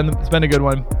right, it's been a good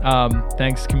one.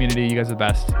 Thanks, community. You guys are the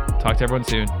best. Talk to everyone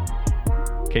soon.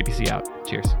 KPC out.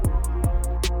 Cheers.